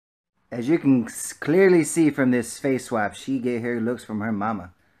As you can clearly see from this face swap, she get her looks from her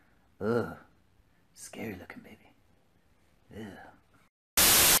mama. Ugh. Scary looking baby. Ugh.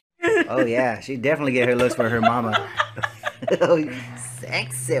 Oh yeah, she definitely get her looks for her mama. Oh,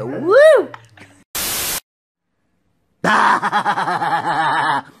 sexy. Woo! You're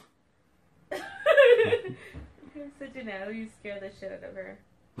such an animal, you scare the shit out of her.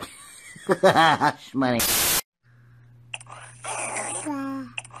 Money.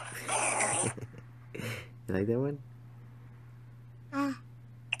 You like that one?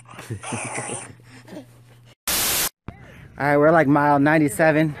 Alright, we're like mile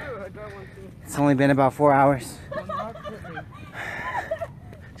 97. It's only been about 4 hours.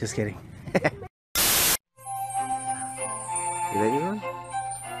 Just kidding. You ready, one?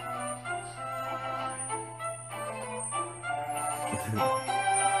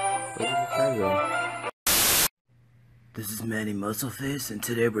 Where did the car go? This is Manny Muscleface, and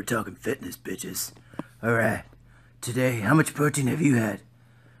today we're talking fitness, bitches. Alright, today, how much protein have you had?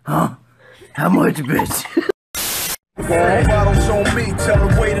 Huh? How much, bitch? Bottles on me, tell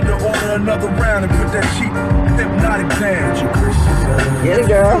the waiter to order another round and put that cheap hypnotic down. Get it,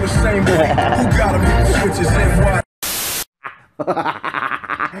 girl. The same way. Who got him hit the switches and why?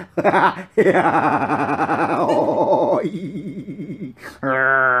 Yeah.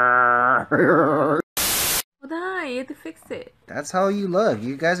 Hold on, you have to fix it. That's how you love.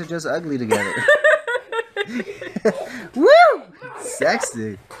 You guys are just ugly together. Woo!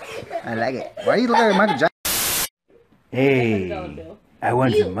 Sexy. I like it. Why are you looking at Michael Jackson? Hey, I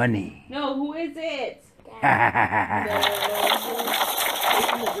want some money. No, who is it? It's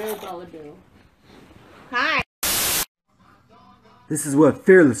the real dollar bill. Hi. This is what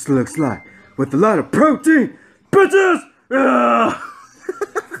fearless looks like, with a lot of protein, bitches.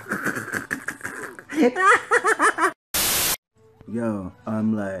 Yo,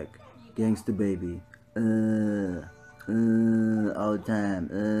 I'm like gangsta baby. All the time.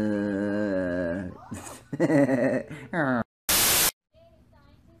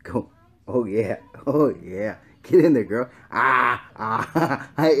 Go. Oh yeah. Oh yeah. Get in there, girl.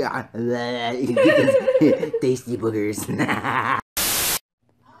 Tasty boogers.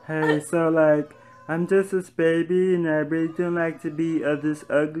 Hey, so like, I'm just this baby and I really don't like to be this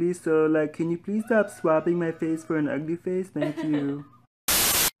ugly. So like, can you please stop swapping my face for an ugly face? Thank you.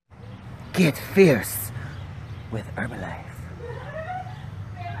 Get fierce with Herbalife.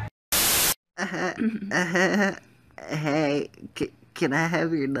 Hey, can I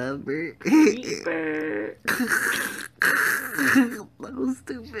have your number? That was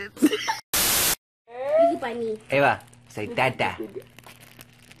stupid. Eva, say dada.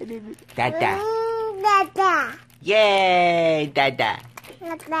 Dada. Dada. Yay, dada.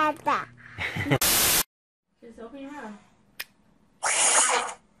 Dada. Just open your mouth.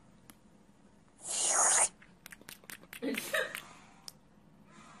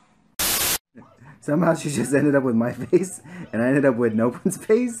 Somehow she just ended up with my face, and I ended up with no one's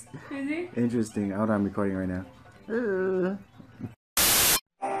face. Is he? Interesting. Hold on, I'm recording right now.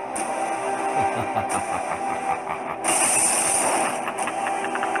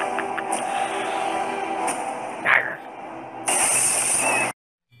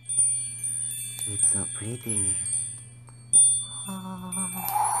 It's so pretty.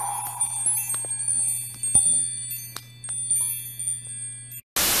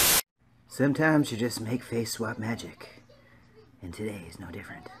 Sometimes you just make face swap magic, and today is no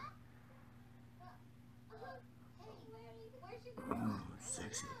different.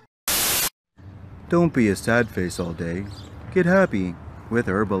 Sexy. Don't be a sad face all day. Get happy with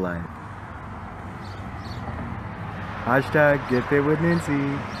Herbalife. Hashtag get fit with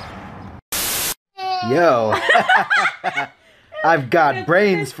Nancy. Yo, I've got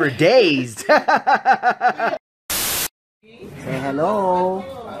brains for days. Say hello.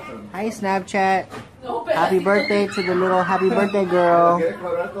 Hi, Snapchat. Happy birthday to the little happy birthday girl.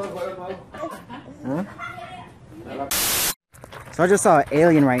 Huh? So I just saw an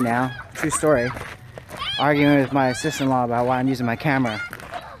alien right now, true story, arguing with my sister-in-law about why I'm using my camera.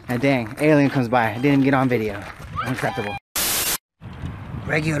 And dang, alien comes by. I didn't even get on video. Unacceptable.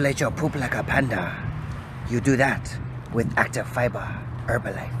 Regulate your poop like a panda. You do that with active fiber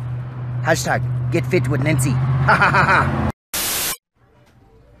Herbalife. Hashtag get fit with Nancy. Ha ha ha ha.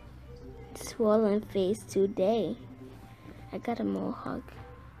 Swollen face today. I got a mohawk.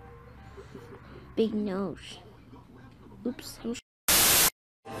 Big nose. Oops. Yeah,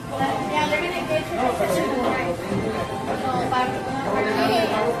 they're gonna get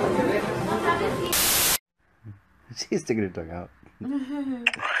She's sticking her tongue out.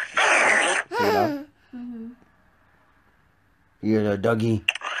 Stick it out. You're a doggy.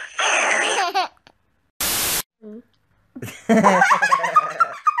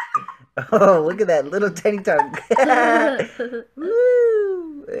 Oh, look at that little tiny tongue.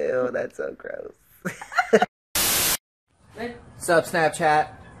 Woo! Ew, that's so gross. Sup, Snapchat?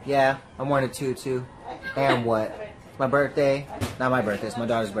 Yeah, I'm wearing a tutu. And what? It's my birthday. Not my birthday, it's my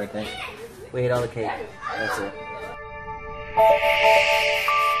daughter's birthday. We ate all the cake. That's it.